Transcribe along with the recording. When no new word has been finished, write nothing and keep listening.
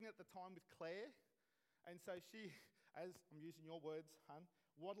the time with Claire, and so she, as I'm using your words, hun,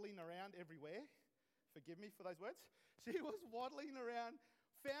 waddling around everywhere. Forgive me for those words. She was waddling around,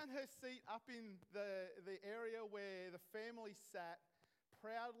 found her seat up in the area where the family sat,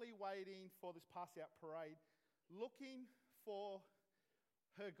 proudly waiting for this pass-out parade, looking for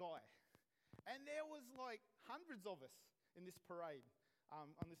her guy. And there was like hundreds of us in this parade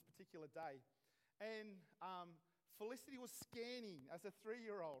on this particular day. And Felicity was scanning as a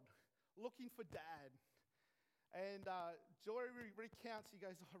 3-year-old, looking for Dad. And Joy recounts, she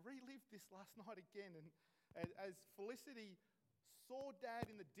goes, I relived this last night again. And as Felicity saw Dad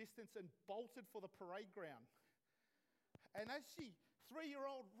in the distance and bolted for the parade ground. And as she,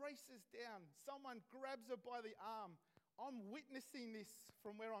 3-year-old, races down, someone grabs her by the arm. I'm witnessing this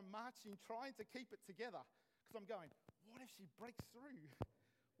from where I'm marching, trying to keep it together. Because I'm going, what if she breaks through?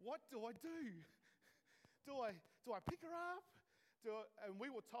 What do I do? Do I pick her up? And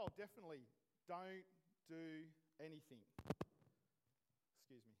we were told, definitely, don't do anything.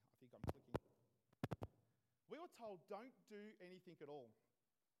 Excuse me, I think I'm clicking. We were told, don't do anything at all.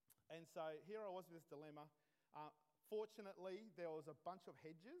 And so here I was with this dilemma. Fortunately, there was a bunch of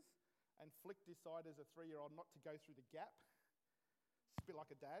hedges, and Flick decided as a 3-year-old not to go through the gap. She's a bit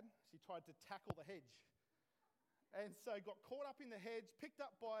like a dad. She tried to tackle the hedge. And so got caught up in the hedge, picked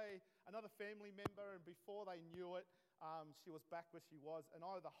up by another family member, and before they knew it, she was back where she was. And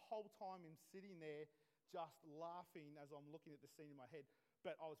I, the whole time, am sitting there just laughing as I'm looking at the scene in my head.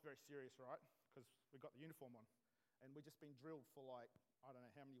 But I was very serious, right? Because we got the uniform on. And we'd just been drilled for like, I don't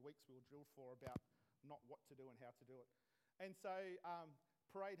know how many weeks we were drilled for about not what to do and how to do it. And so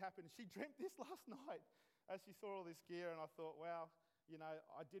parade happened. She dreamt this last night as she saw all this gear, and I thought, wow, you know,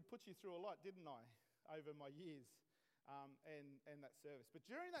 I did put you through a lot, didn't I, over my years and that service. But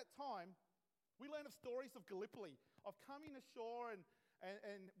during that time, we learned of stories of Gallipoli, of coming ashore and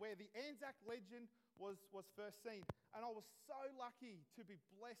where the Anzac legend was first seen. And I was so lucky to be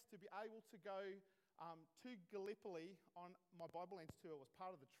blessed to be able to go to Gallipoli on my Bible Lens tour. It was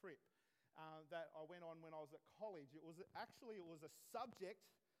part of the trip that I went on when I was at college. It was a subject,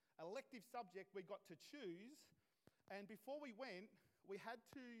 elective subject we got to choose. And before we went, we had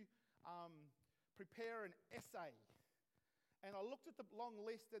to prepare an essay. And I looked at the long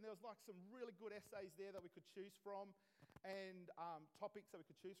list, and there was like some really good essays there that we could choose from, and topics that we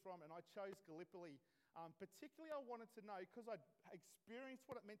could choose from, and I chose Gallipoli. Particularly, I wanted to know, because I'd experienced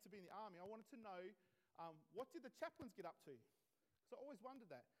what it meant to be in the army, I wanted to know what did the chaplains get up to? Because I always wondered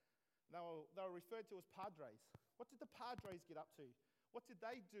that. They were referred to as padres. What did the padres get up to? What did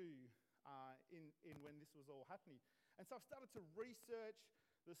they do in when this was all happening? And so I started to research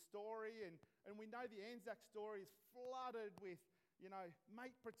the story, and we know the Anzac story is flooded with, you know,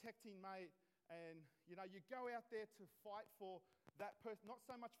 mate protecting mate, and, you know, you go out there to fight for that person, not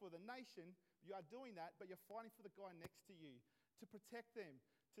so much for the nation, you are doing that, but you're fighting for the guy next to you, to protect them,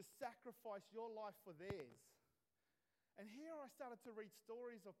 to sacrifice your life for theirs. And here I started to read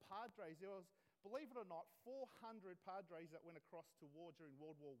stories of padres. There was, believe it or not, 400 padres that went across to war during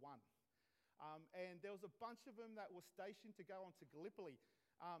World War I. And there was a bunch of them that were stationed to go on to Gallipoli.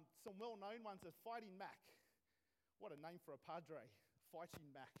 Some well-known ones are Fighting Mac. What a name for a padre, Fighting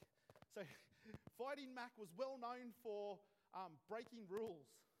Mac. So Fighting Mac was well known for breaking rules.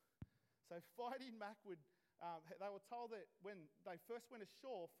 So Fighting Mac they were told that when they first went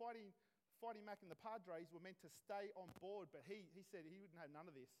ashore, Fighting Mac and the padres were meant to stay on board, but he said he wouldn't have none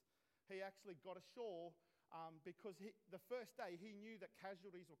of this. He actually got ashore because the first day he knew that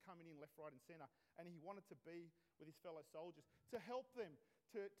casualties were coming in left, right and centre, and he wanted to be with his fellow soldiers, to help them,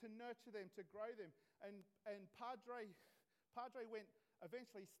 to nurture them, to grow them. And Padre went,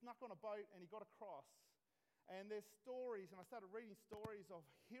 eventually snuck on a boat and he got across. And there's stories, and I started reading stories of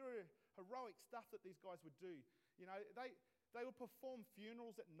heroic stuff that these guys would do. You know, they would perform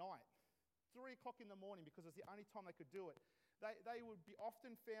funerals at night, 3 o'clock in the morning, because it's the only time they could do it. They would be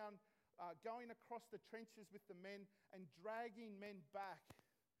often found going across the trenches with the men and dragging men back,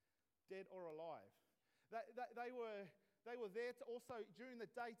 dead or alive. They were there to also, during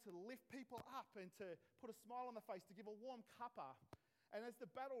the day, to lift people up and to put a smile on their face, to give a warm cuppa. And as the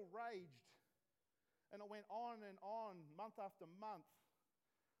battle raged, and it went on and on, month after month,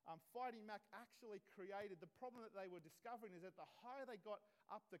 Fighting Mac actually created, the problem that they were discovering is that the higher they got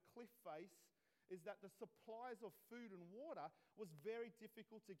up the cliff face, is that the supplies of food and water was very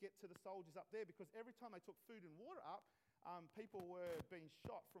difficult to get to the soldiers up there, because every time they took food and water up, people were being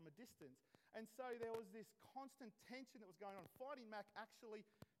shot from a distance. And so there was this constant tension that was going on. Fighting Mac actually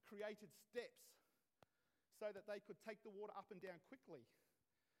created steps so that they could take the water up and down quickly.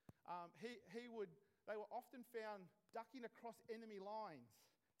 They were often found ducking across enemy lines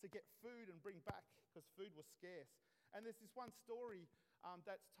to get food and bring back because food was scarce. And there's this one story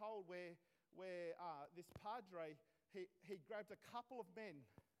that's told where this padre, he grabbed a couple of men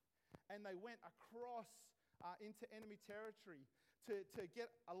and they went across into enemy territory to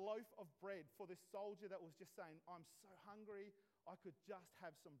get a loaf of bread for this soldier that was just saying, I'm so hungry, I could just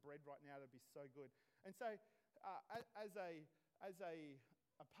have some bread right now, that'd be so good. And so as a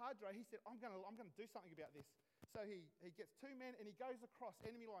padre, he said, I'm going to do something about this. So he gets two men and he goes across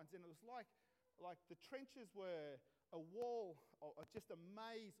enemy lines, and it was like the trenches were a wall, or just a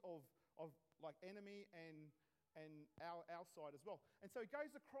maze of like enemy and our side as well. And so he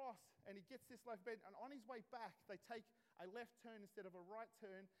goes across and he gets this loaf of bread, and on his way back, they take a left turn instead of a right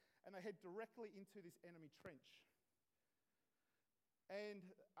turn, and they head directly into this enemy trench. And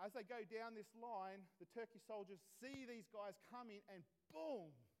as they go down this line, the Turkish soldiers see these guys coming and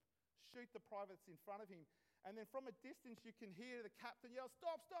boom, shoot the privates in front of him. And then from a distance, you can hear the captain yell,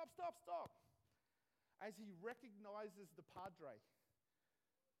 stop, stop, stop, stop, as he recognizes the padre.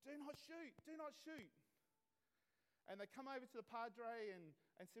 Do not shoot, do not shoot. And they come over to the padre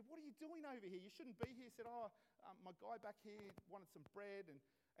and said, what are you doing over here? You shouldn't be here. He said, my guy back here wanted some bread.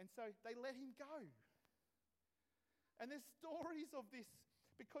 And so they let him go. And there's stories of this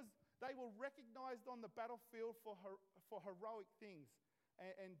because they were recognized on the battlefield for heroic things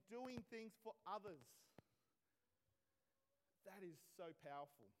and doing things for others. That is so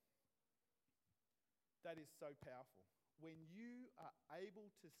powerful. That is so powerful. When you are able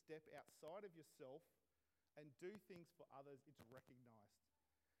to step outside of yourself and do things for others, it's recognized.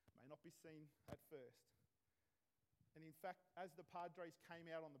 May not be seen at first. And in fact, as the padres came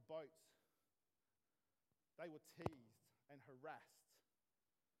out on the boats, they were teased and harassed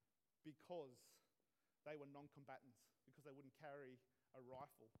because they were non-combatants, because they wouldn't carry a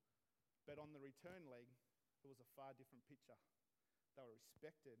rifle. But on the return leg, it was a far different picture. They were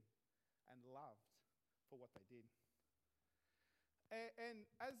respected and loved for what they did. And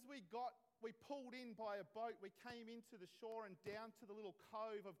as we pulled in by a boat, we came into the shore and down to the little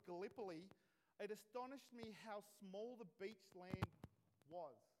cove of Gallipoli. It astonished me how small the beach land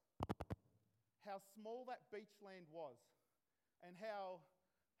was. How small that beach land was. And how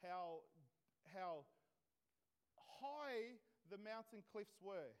high the mountain cliffs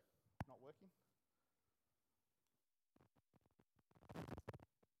were. Not working.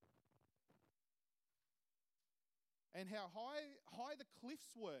 And how high the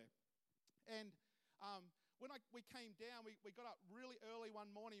cliffs were. And when we came down, we got up really early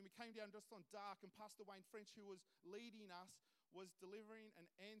one morning. We came down just on dark, and Pastor Wayne French, who was leading us, was delivering an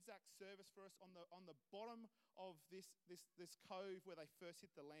Anzac service for us on the bottom of this cove where they first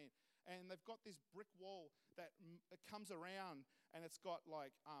hit the land. And they've got this brick wall that comes around, and it's got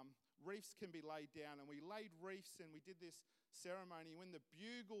like reefs can be laid down. And we laid reefs, and we did this ceremony. When the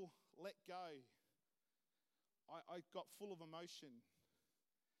bugle let go, I got full of emotion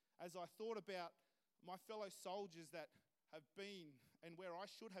as I thought about my fellow soldiers that have been and where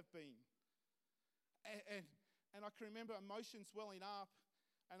I should have been. And I can remember emotions welling up,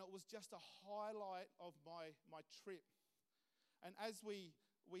 and it was just a highlight of my trip. And as we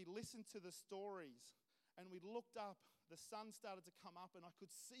listened to the stories and we looked up, the sun started to come up, and I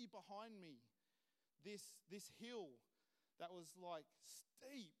could see behind me this hill that was like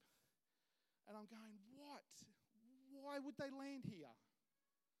steep. And I'm going, what? Why would they land here?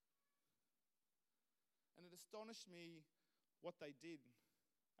 And it astonished me what they did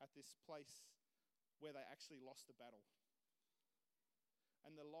at this place where they actually lost the battle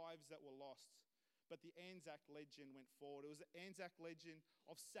and the lives that were lost. But the Anzac legend went forward. It was the Anzac legend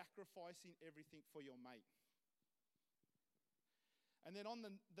of sacrificing everything for your mate. And then on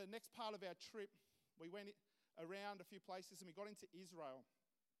the next part of our trip, we went around a few places and we got into Israel.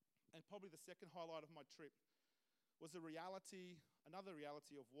 And probably the second highlight of my trip was another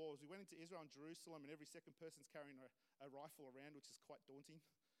reality of wars. We went into Israel and Jerusalem, and every second person's carrying a rifle around, which is quite daunting.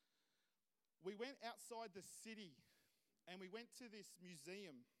 We went outside the city, and we went to this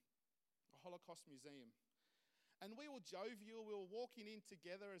museum, a Holocaust museum. And we were jovial. We were walking in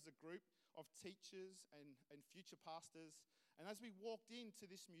together as a group of teachers and future pastors. And as we walked into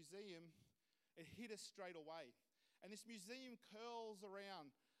this museum, it hit us straight away. And this museum curls around,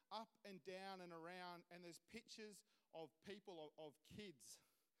 up and down and around, and there's pictures of people, of kids,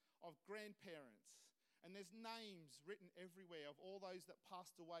 of grandparents, and there's names written everywhere of all those that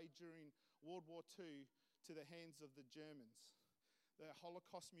passed away during World War II to the hands of the Germans. The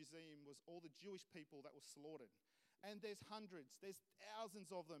Holocaust Museum was all the Jewish people that were slaughtered. And there's hundreds, there's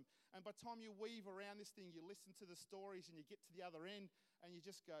thousands of them. And by the time you weave around this thing, you listen to the stories and you get to the other end and you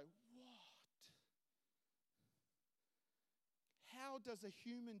just go, what? how does a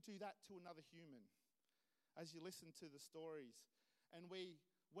human do that to another human? As you listen to the stories. And we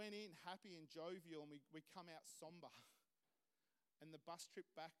went in happy and jovial, and we come out somber. And the bus trip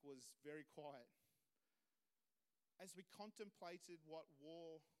back was very quiet. As we contemplated what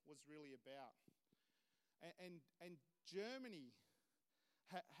war was really about. And Germany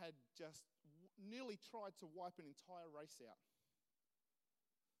had just nearly tried to wipe an entire race out.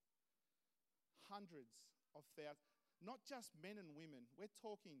 Hundreds of thousands, not just men and women, we're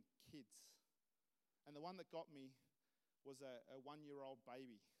talking kids. And the one that got me was a 1-year-old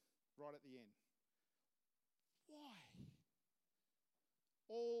baby right at the end. Why?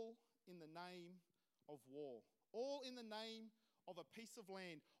 All in the name of war. All in the name of a piece of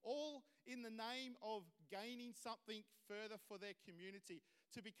land. All in the name of gaining something further for their community,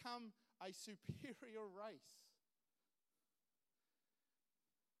 to become a superior race.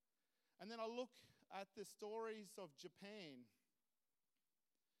 And then I look at the stories of Japan.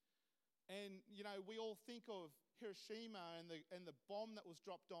 And, we all think of Hiroshima and the bomb that was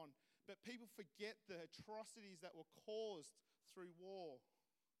dropped on, but people forget the atrocities that were caused through war.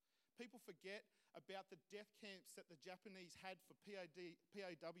 People forget about the death camps that the Japanese had for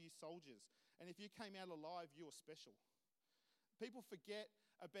POW soldiers. And if you came out alive, you were special. People forget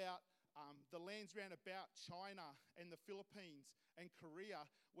about the lands round about China and the Philippines and Korea,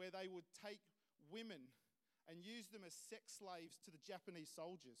 where they would take women and use them as sex slaves to the Japanese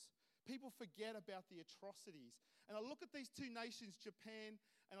soldiers. People forget about the atrocities. And I look at these two nations, Japan,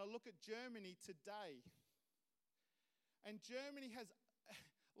 and I look at Germany today. And Germany has,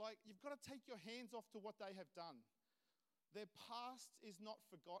 you've got to take your hands off to what they have done. Their past is not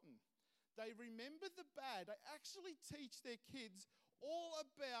forgotten. They remember the bad. They actually teach their kids all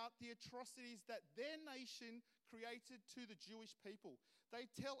about the atrocities that their nation created to the Jewish people. They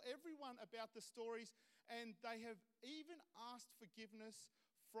tell everyone about the stories, and they have even asked forgiveness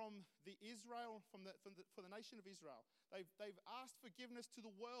for the nation of Israel. They've asked forgiveness to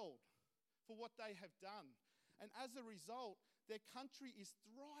the world for what they have done. And as a result, their country is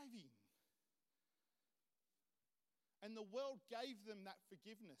thriving. And the world gave them that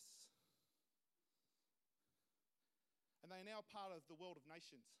forgiveness. And they are now part of the world of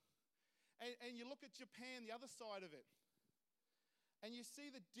nations. And you look at Japan, the other side of it, and you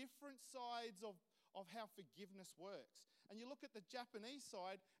see the different sides of how forgiveness works. And you look at the Japanese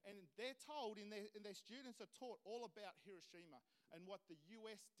side, and they're told, and their students are taught all about Hiroshima and what the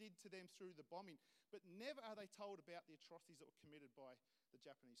US did to them through the bombing. But never are they told about the atrocities that were committed by the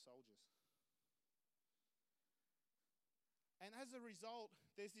Japanese soldiers. And as a result,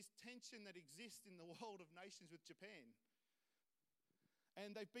 there's this tension that exists in the world of nations with Japan.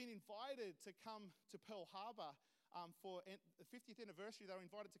 And they've been invited to come to Pearl Harbor for the 50th anniversary. They were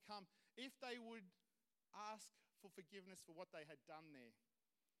invited to come if they would ask for forgiveness for what they had done there.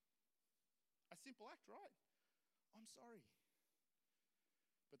 A simple act, right? I'm sorry.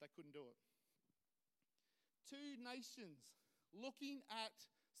 But they couldn't do it. Two nations looking at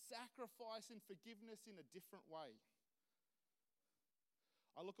sacrifice and forgiveness in a different way.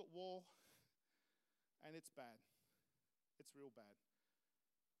 I look at war, and it's bad. It's real bad.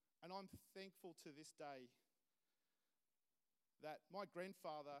 And I'm thankful to this day that my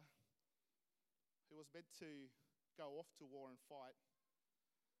grandfather, who was meant to go off to war and fight,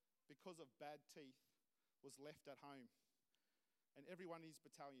 because of bad teeth, was left at home. And everyone in his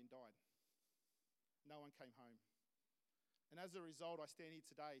battalion died. No one came home. And as a result, I stand here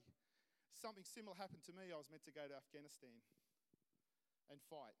today. Something similar happened to me. I was meant to go to Afghanistan and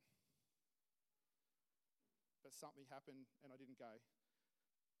fight. But something happened and I didn't go.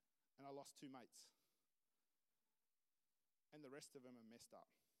 And I lost 2 mates. And the rest of them are messed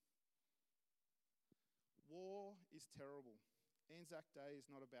up. War is terrible. Anzac Day is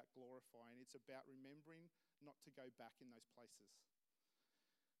not about glorifying. It's about remembering not to go back in those places.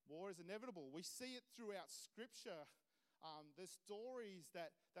 War is inevitable. We see it throughout Scripture. The stories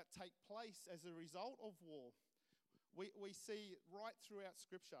that take place as a result of war. We see right throughout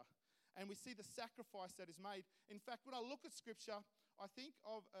Scripture. And we see the sacrifice that is made. In fact, when I look at Scripture, I think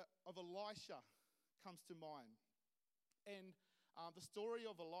of Elisha comes to mind. And the story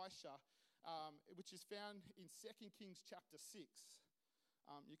of Elisha, which is found in 2 Kings chapter 6.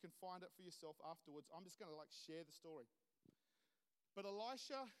 You can find it for yourself afterwards. I'm just going to share the story. But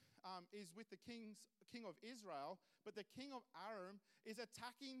Elisha is with the king of Israel, but the king of Aram is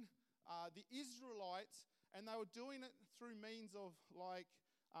attacking the Israelites, and they were doing it through means of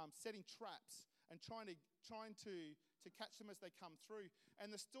setting traps and trying to catch them as they come through.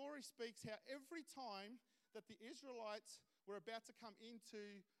 And the story speaks how every time that the Israelites were about to come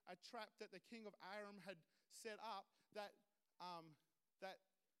into a trap that the king of Aram had set up, that that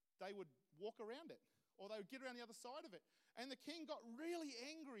they would walk around it, or they would get around the other side of it. And the king got really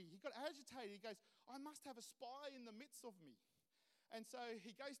angry. He got agitated. He goes, I must have a spy in the midst of me. And so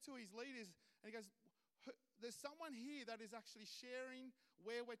he goes to his leaders and he goes, there's someone here that is actually sharing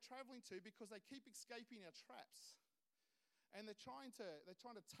where we're traveling to because they keep escaping our traps. And they're trying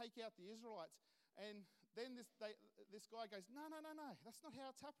to take out the Israelites. And then this guy goes, no, that's not how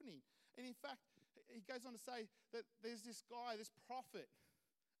it's happening. And in fact, he goes on to say that there's this guy, this prophet,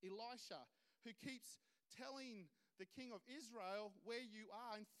 Elisha, who keeps telling the king of Israel where you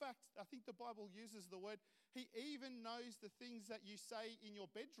are. In fact, I think the Bible uses the word, he even knows the things that you say in your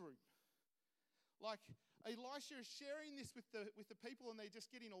bedroom. Like, Elisha is sharing this with the people and they're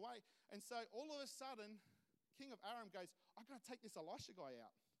just getting away. And so all of a sudden, king of Aram goes, I've got to take this Elisha guy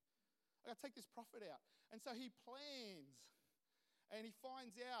out. I've got to take this prophet out. And so he plans and he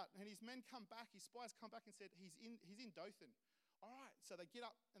finds out, and his men come back, his spies come back and said, he's in Dothan. All right, so they get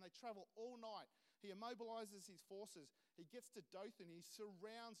up and they travel all night. He immobilizes his forces. He gets to Dothan. He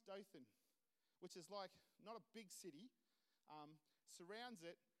surrounds Dothan, which is like not a big city, surrounds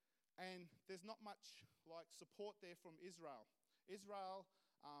it, and there's not much like support there from Israel. Israel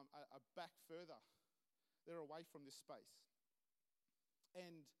are back further. They're away from this space.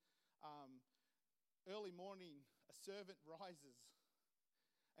 And early morning, a servant rises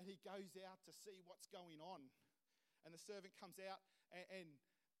and he goes out to see what's going on. And the servant comes out and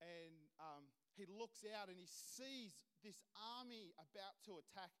he looks out and he sees this army about to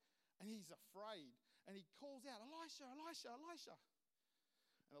attack and he's afraid. And he calls out, Elisha, Elisha, Elisha.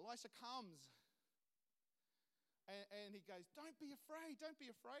 And Elisha comes and he goes, don't be afraid, don't be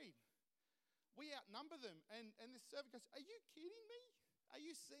afraid. We outnumber them. And this servant goes, are you kidding me? Are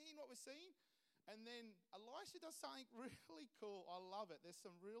you seeing what we're seeing? And then Elisha does something really cool. I love it. There's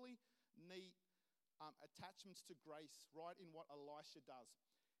some really neat attachments to grace right in what Elisha does.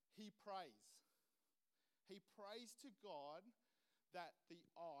 He prays. He prays to God that the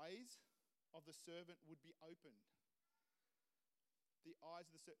eyes of the servant would be opened. The eyes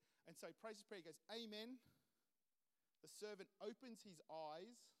of the servant. And so he prays his prayer. He goes, Amen. The servant opens his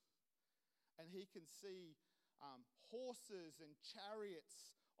eyes and he can see horses and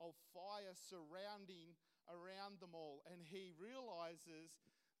chariots of fire surrounding around them all. And he realizes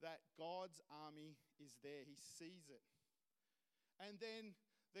that God's army is there. He sees it. And then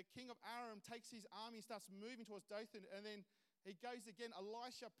the king of Aram takes his army, starts moving towards Dothan, and then he goes again.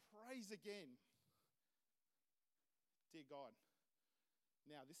 Elisha prays again. Dear God,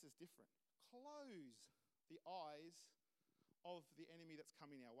 now this is different. Close the eyes of the enemy that's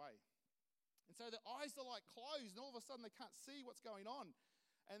coming our way. And so the eyes are like closed, and all of a sudden they can't see what's going on.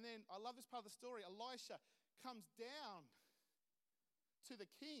 And then I love this part of the story. Elisha comes down to the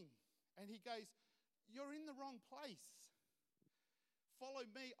king and he goes, you're in the wrong place. Follow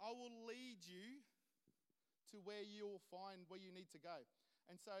me. I will lead you to where you will find where you need to go.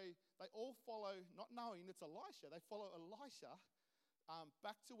 And so they all follow, not knowing it's Elisha, they follow Elisha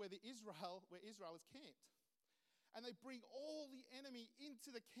back to where Israel is camped. And they bring all the enemy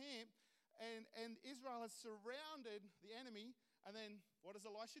into the camp, and Israel has surrounded the enemy. And then what does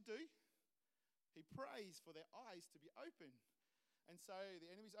Elisha do? He prays for their eyes to be open. And so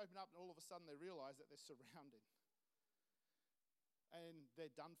the enemies open up, and all of a sudden they realize that they're surrounded. And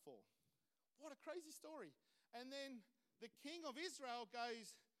they're done for. What a crazy story. And then the king of Israel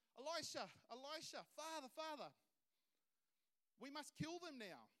goes, Elisha, Elisha, Father, we must kill them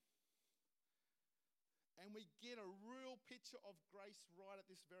now. And we get a real picture of grace right at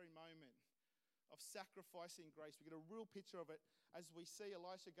this very moment, of sacrificing grace. We get a real picture of it as we see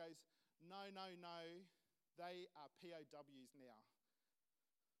Elisha goes, no, they are POWs now.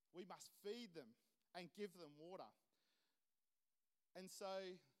 We must feed them and give them water. And so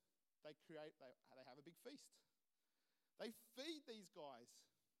they have a big feast. They feed these guys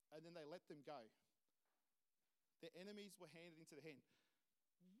and then they let them go. Their enemies were handed into the hand.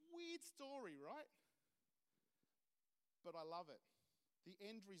 Weird story, right? But I love it. The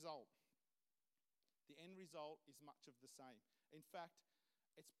end result is much of the same. In fact,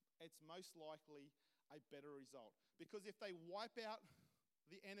 it's most likely a better result. Because if they wipe out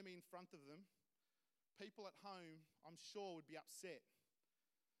the enemy in front of them, people at home, I'm sure, would be upset.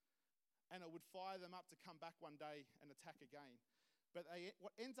 And it would fire them up to come back one day and attack again. But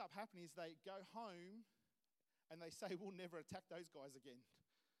what ends up happening is they go home and they say, we'll never attack those guys again.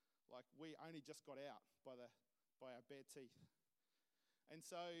 Like, we only just got out by our bare teeth. And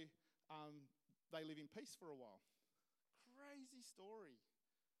so they live in peace for a while. Crazy story.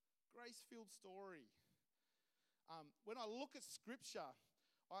 Grace-filled story. When I look at Scripture,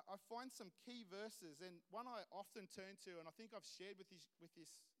 I find some key verses, and one I often turn to, and I think I've shared with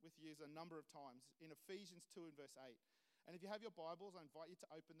you a number of times, in Ephesians 2 and verse 8. And if you have your Bibles, I invite you to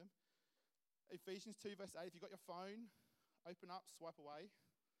open them. Ephesians 2 verse 8, if you've got your phone, open up, swipe away.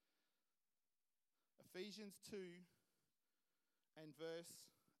 Ephesians 2 and verse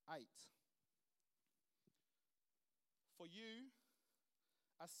 8. For you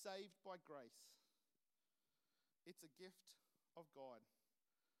are saved by grace. It's a gift of God.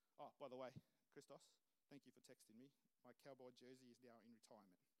 Oh, by the way, Christos, thank you for texting me. My cowboy jersey is now in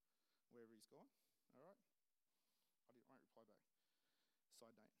retirement, wherever he's gone. All right? I won't reply back.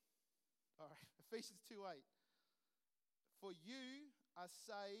 Side note. All right, Ephesians 2:8. For you are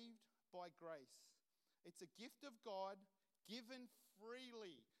saved by grace. It's a gift of God given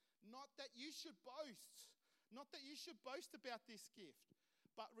freely. Not that you should boast. Not that you should boast about this gift,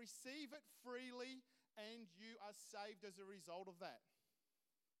 but receive it freely, and you are saved as a result of that.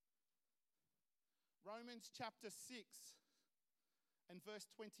 Romans chapter 6 and verse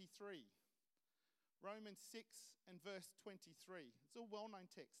 23. Romans 6 and verse 23. It's a well-known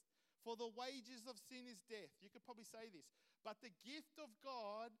text. For the wages of sin is death. You could probably say this. But the gift of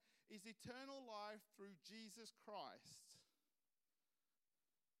God is eternal life through Jesus Christ.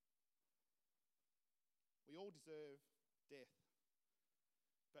 We all deserve death.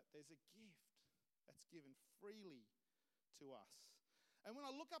 But there's a gift that's given freely to us. And when I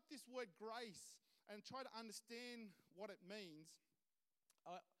look up this word grace and try to understand what it means,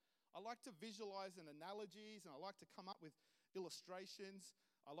 I like to visualize in analogies, and I like to come up with illustrations.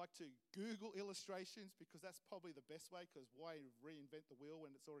 I like to Google illustrations because that's probably the best way, because why reinvent the wheel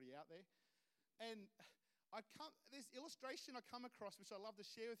when it's already out there? And this illustration I come across, which I'd love to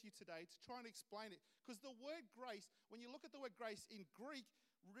share with you today to try and explain it, because the word grace, when you look at the word grace in Greek,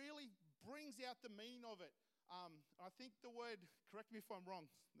 really brings out the meaning of it. I think the word, correct me if I'm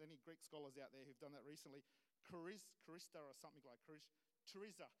wrong, any Greek scholars out there who've done that recently, charista or something like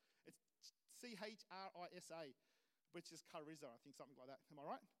chariza. It's C-H-R-I-S-A, which is chariza, I think, something like that. Am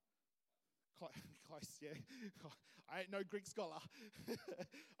I right? Close, yeah. I ain't no Greek scholar.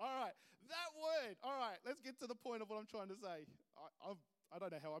 All right, that word. All right, let's get to the point of what I'm trying to say. I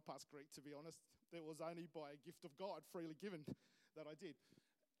don't know how I passed Greek, to be honest. It was only by a gift of God, freely given, that I did.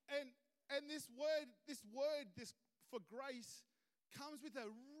 And this word for grace comes with a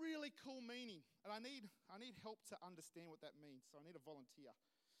really cool meaning. And I need help to understand what that means. So I need a volunteer.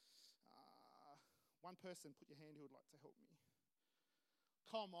 One person, put your hand who would like to help me.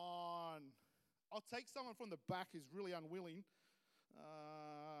 Come on. I'll take someone from the back who's really unwilling.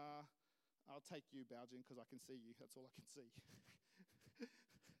 I'll take you, Baljan, because I can see you. That's all I can see.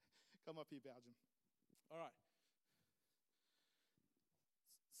 Come up here, Baljan. All right.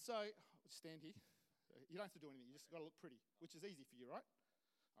 So, stand here. You don't have to do anything. You just got to look pretty, which is easy for you, right?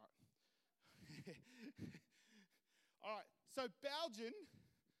 All right. All right. So, Baljan,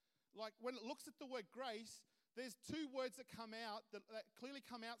 like when it looks at the word grace, there's two words that come out, that clearly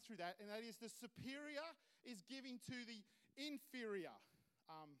come out through that, and that is the superior is giving to the inferior.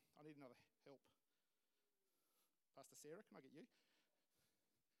 I need another help. Pastor Sarah, can I get you?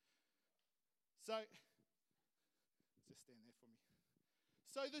 So, just stand there for me.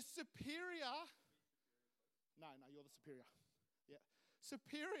 So the superior, no, you're the superior. Yeah.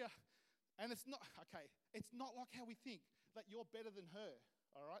 Superior, and it's not like how we think, that you're better than her,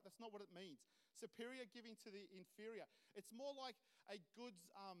 all right? That's not what it means. Superior giving to the inferior. It's more like a goods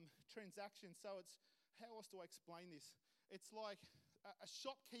transaction. So it's, how else do I explain this? It's like a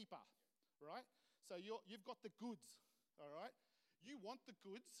shopkeeper, right? So you've got the goods, all right? You want the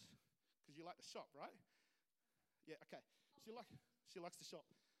goods because you like to shop, right? Yeah, okay. She likes to shop.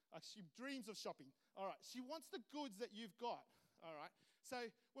 She dreams of shopping. All right. She wants the goods that you've got. All right.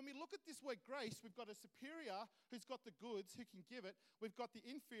 So when we look at this word grace, we've got a superior who's got the goods, who can give it. We've got the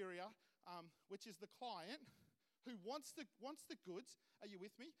inferior, which is the client, who wants the goods. Are you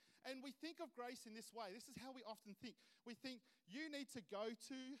with me? And we think of grace in this way. This is how we often think. We think you need to go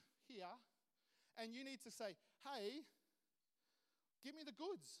to here, and you need to say, hey, give me the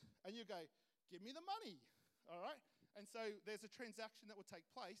goods. And you go, give me the money. All right? And so there's a transaction that will take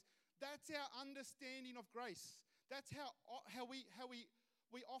place. That's our understanding of grace. That's how we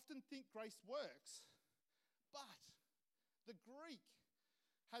often think grace works. But the Greek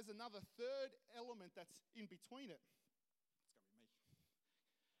has another third element that's in between it. It's going to be me.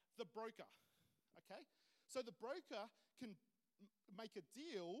 The broker. Okay? So the broker can make a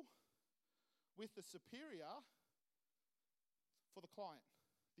deal with the superior for the client,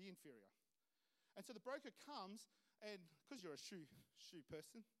 the inferior. And so the broker comes, and because you're a shoe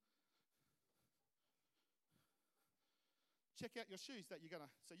person, check out your shoes that you're going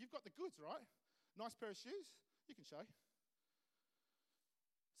to... So you've got the goods, right? Nice pair of shoes. You can show.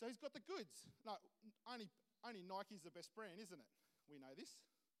 So he's got the goods. No, only Nike's the best brand, isn't it? We know this.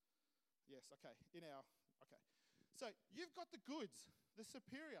 Yes, okay. Okay. So you've got the goods, the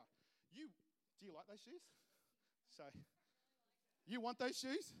superior. Do you like those shoes? So, you want those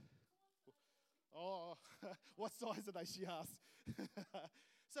shoes? Oh, what size are they, she asked.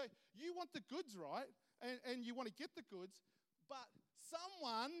 So you want the goods, right? And you want to get the goods, but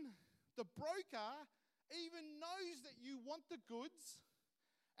someone, the broker, even knows that you want the goods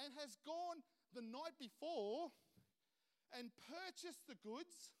and has gone the night before and purchased the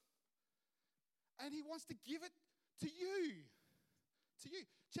goods, and he wants to give it to you. To you.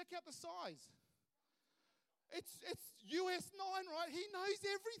 Check out the size. It's US 9, right? He knows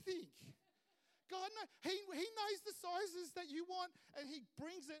everything. God knows. He knows the sizes that you want, and he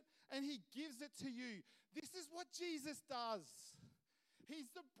brings it and he gives it to you. This is what Jesus does.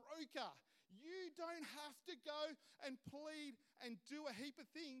 He's the broker. You don't have to go and plead and do a heap of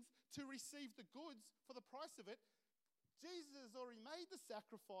things to receive the goods for the price of it. Jesus has already made the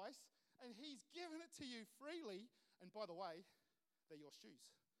sacrifice, and he's given it to you freely. And by the way, they're your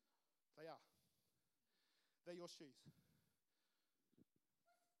shoes. They are. They're your shoes.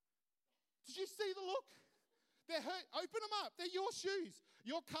 Did you see the look? They're hurt. Open them up. They're your shoes.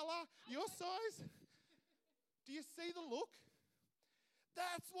 Your colour, your size. Do you see the look?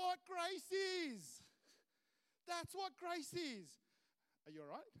 That's what grace is. That's what grace is. Are you all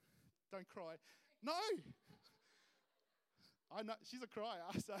right? Don't cry. No. I know, she's a crier,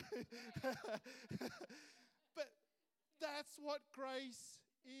 so. But that's what grace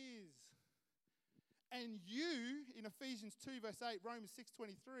is. And you, in Ephesians 2 verse 8, Romans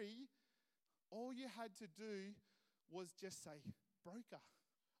 6:23, all you had to do was just say, broker,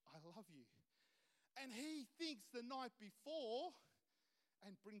 I love you. And he thinks the night before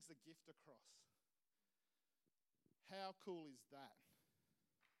and brings the gift across. How cool is that?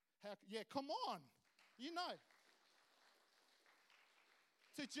 Yeah, come on. You know.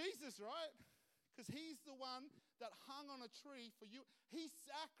 To Jesus, right? Because he's the one that hung on a tree for you. He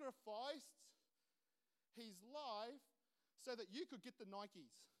sacrificed his life so that you could get the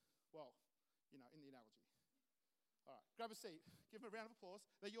Nikes. Well, you know, in the analogy. All right, grab a seat. Give them a round of applause.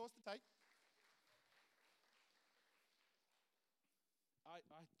 They're yours to take.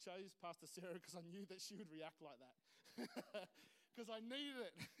 I chose Pastor Sarah because I knew that she would react like that. Because I needed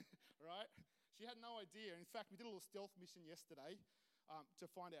it, right? She had no idea. In fact, we did a little stealth mission yesterday to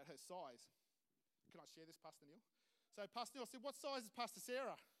find out her size. Can I share this, Pastor Neil? So Pastor Neil said, what size is Pastor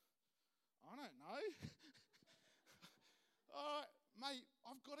Sarah? I don't know. All right, mate,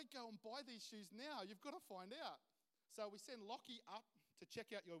 I've got to go and buy these shoes now. You've got to find out. So we send Lockie up to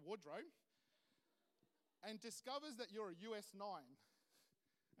check out your wardrobe and discovers that you're a US 9.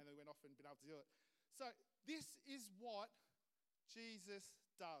 And then went off and been able to do it. So this is what Jesus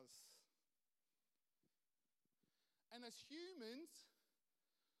does. And as humans,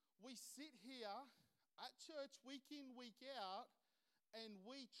 we sit here at church week in, week out, and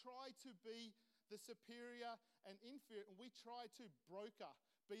we try to be the superior and inferior, and we try to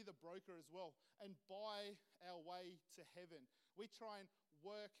be the broker as well, and buy our way to heaven. We try and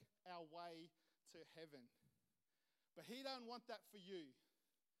work our way to heaven. But he don't want that for you.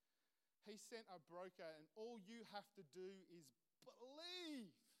 He sent a broker, and all you have to do is believe.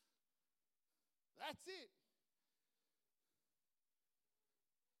 That's it.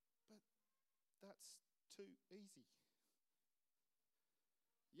 But that's too easy.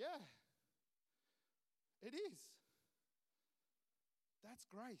 Yeah, it is. That's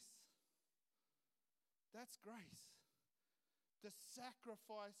grace. That's grace. The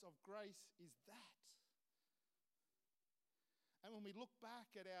sacrifice of grace is that. And when we look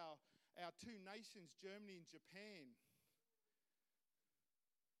back at our two nations, Germany and Japan,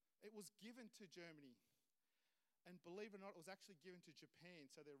 it was given to Germany. And believe it or not, it was actually given to Japan,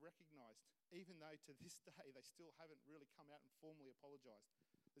 so they're recognized, even though to this day they still haven't really come out and formally apologized.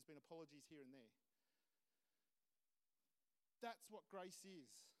 There's been apologies here and there. That's what grace is.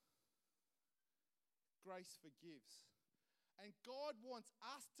 Grace forgives. And God wants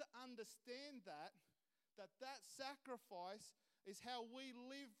us to understand that sacrifice is how we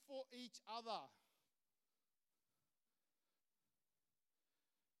live for each other.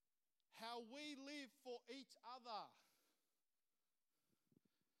 How we live for each other.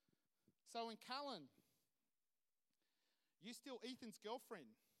 So in Callan, you're still Ethan's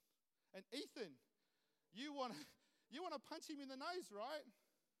girlfriend. And Ethan, you want to punch him in the nose, right?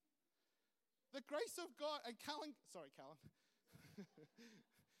 The grace of God, and Callan,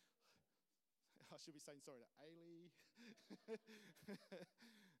 I should be saying sorry to Ailey.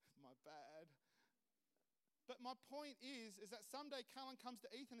 My bad. But my point is that someday Cullen comes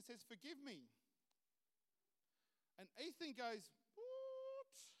to Ethan and says, forgive me. And Ethan goes,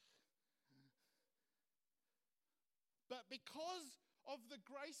 what? But because of the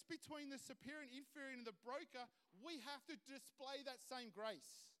grace between the superior and inferior and the broker, we have to display that same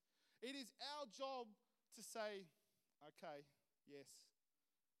grace. It is our job to say, okay, yes,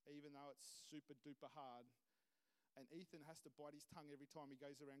 even though it's super duper hard. And Ethan has to bite his tongue every time he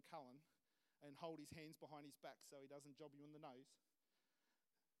goes around Cullen and hold his hands behind his back so he doesn't job you in the nose.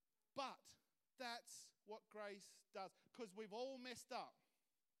 But that's what grace does, because we've all messed up.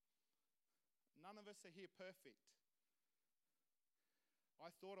 None of us are here perfect. I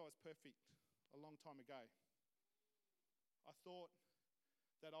thought I was perfect a long time ago. I thought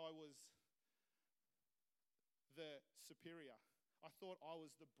that I was the superior. I thought I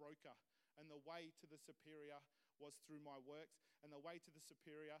was the broker, and the way to the superior was through my works, and the way to the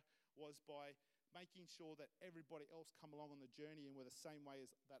superior was by making sure that everybody else come along on the journey and were the same way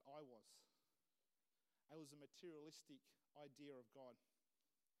as that I was. It was a materialistic idea of God.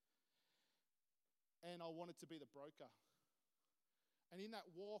 And I wanted to be the broker. And in that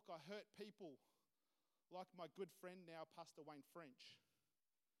walk, I hurt people like my good friend now, Pastor Wayne French,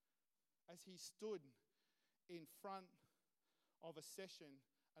 as he stood in front of a session,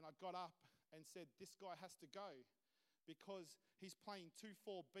 and I got up and said, this guy has to go because he's playing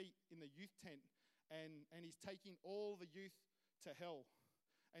 2/4 beat in the youth tent and he's taking all the youth to hell.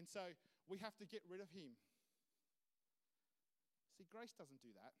 And so we have to get rid of him. See, grace doesn't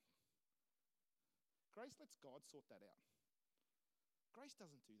do that. Grace lets God sort that out. Grace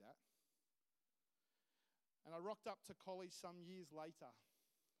doesn't do that. And I rocked up to college some years later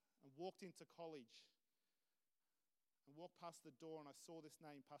and walked into college and walked past the door, and I saw this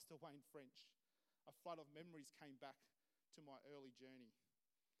name, Pastor Wayne French. A flood of memories came back to my early journey.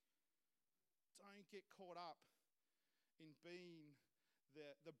 Don't get caught up in being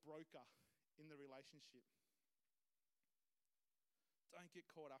the broker in the relationship. Don't get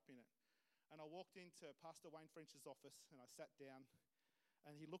caught up in it. And I walked into Pastor Wayne French's office and I sat down,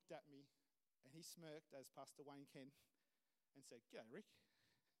 and he looked at me and he smirked, as Pastor Wayne can, and said, "G'day, Rick."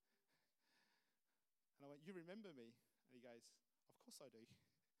 And I went, "You remember me?" And he goes, "Of course I do.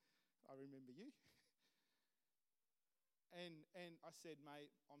 I remember you." And I said,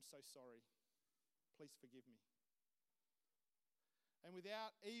 "Mate, I'm so sorry. Please forgive me." And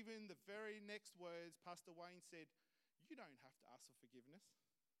without even the very next words, Pastor Wayne said, "You don't have to ask for forgiveness.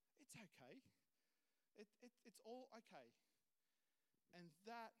 It's okay. It's all okay." And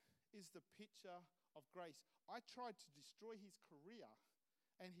that is the picture of grace. I tried to destroy his career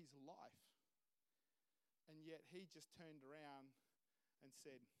and his life, and yet he just turned around and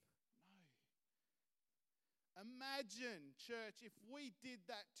said, "No." Imagine, church, if we did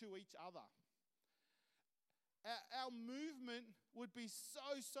that to each other. Our movement would be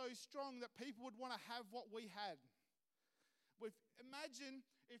so strong that people would want to have what we had. Imagine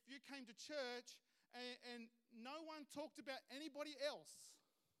if you came to church and no one talked about anybody else.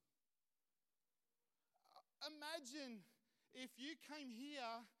 Imagine if you came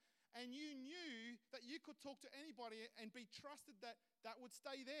here and you knew that you could talk to anybody and be trusted that would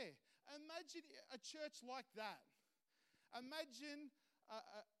stay there. Imagine a church like that. Imagine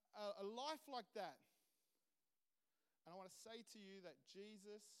a life like that. And I want to say to you that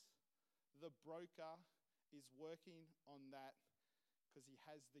Jesus, the broker, is working on that because he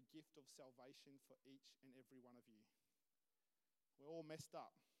has the gift of salvation for each and every one of you. We're all messed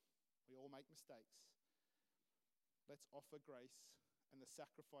up. We all make mistakes. Let's offer grace and the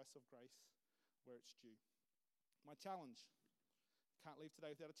sacrifice of grace where it's due. My challenge. Can't leave today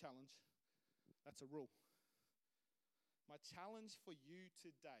without a challenge. That's a rule. My challenge for you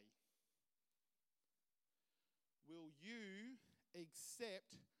today. Will you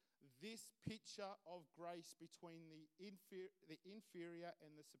accept this picture of grace between the inferior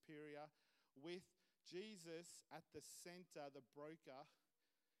and the superior, with Jesus at the center, the broker,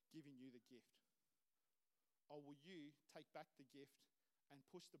 giving you the gift? Or will you take back the gift and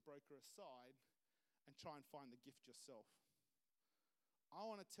push the broker aside and try and find the gift yourself? I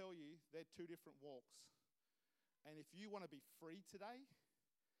want to tell you they're two different walks. And if you want to be free today,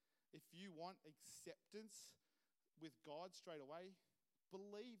 if you want acceptance with God straight away,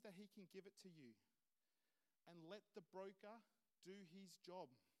 believe that he can give it to you. And let the broker do his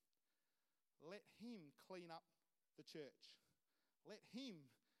job. Let him clean up the church. Let him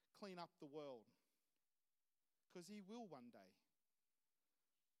clean up the world. Because he will one day.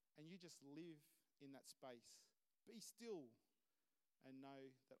 And you just live in that space. Be still and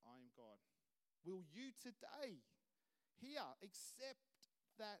know that I am God. Will you today, here, accept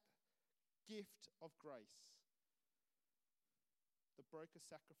that gift of grace? The broker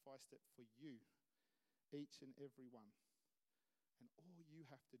sacrificed it for you, each and every one. And all you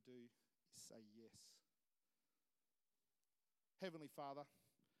have to do is say yes. Heavenly Father,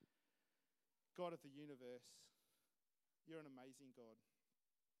 God of the universe, you're an amazing God.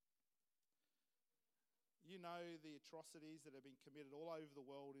 You know the atrocities that have been committed all over the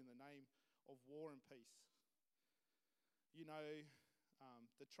world in the name of war and peace. You know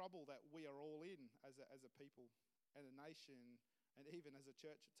the trouble that we are all in as a people and a nation and even as a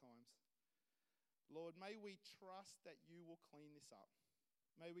church at times. Lord, may we trust that you will clean this up.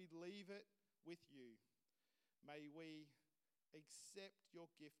 May we leave it with you. May we accept your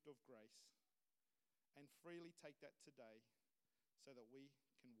gift of grace and freely take that today so that we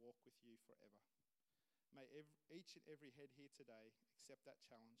can walk with you forever. May each and every head here today accept that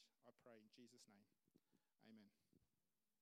challenge, I pray in Jesus' name. Amen.